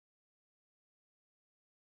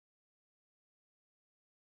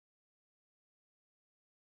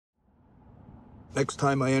Next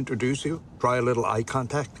time I introduce you, try a little eye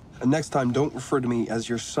contact. And next time, don't refer to me as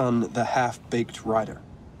your son, the half-baked writer.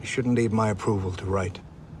 You shouldn't need my approval to write.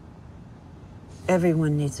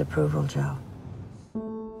 Everyone needs approval, Joe.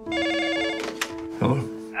 Hello?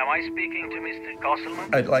 Am I speaking to Mr.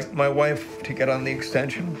 Castleman? I'd like my wife to get on the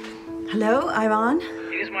extension. Hello, I'm on.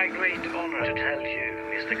 It is my great honor to tell you,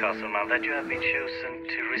 Mr. Castleman, that you have been chosen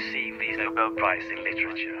to receive the Nobel Prize in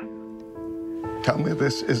Literature. Tell me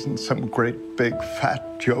this isn't some great big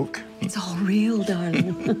fat joke. It's all real,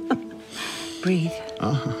 darling. Breathe.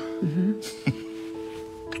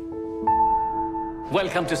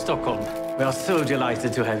 Welcome to Stockholm. We are so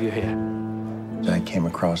delighted to have you here. I came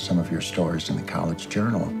across some of your stories in the college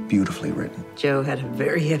journal. Beautifully written. Joe had a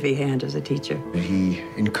very heavy hand as a teacher. Did he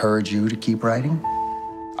encourage you to keep writing?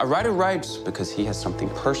 A writer writes because he has something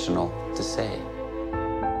personal to say.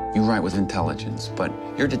 You write with intelligence, but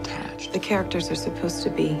you're detached. The characters are supposed to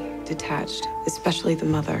be detached, especially the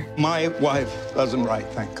mother. My wife doesn't write,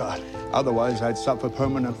 thank God. Otherwise, I'd suffer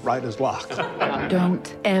permanent writer's block.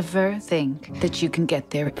 Don't ever think that you can get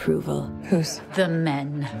their approval. Whose? The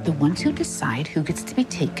men. The ones who decide who gets to be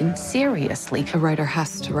taken seriously. A writer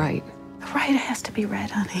has to write. A writer has to be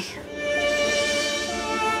read, honey.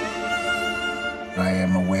 I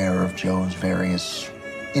am aware of Joe's various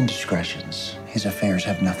indiscretions. His affairs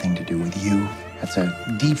have nothing to do with you. That's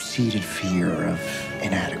a deep-seated fear of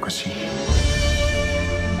inadequacy.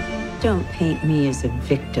 Don't paint me as a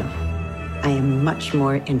victim. I am much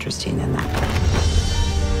more interesting than that.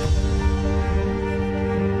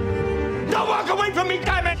 Don't walk away from me,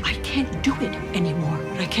 damn it! I can't do it anymore.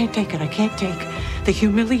 I can't take it. I can't take the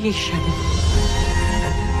humiliation.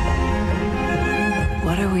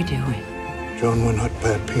 What are we doing? Joan, we're not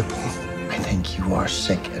bad people. I think you are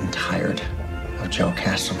sick and tired of Joe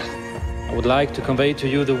Castleman. I would like to convey to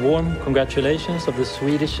you the warm congratulations of the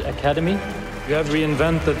Swedish Academy. You have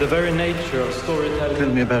reinvented the very nature of storytelling. Tell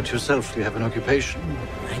me about yourself. Do you have an occupation?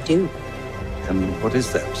 I do. And what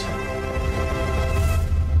is that?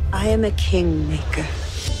 I am a kingmaker.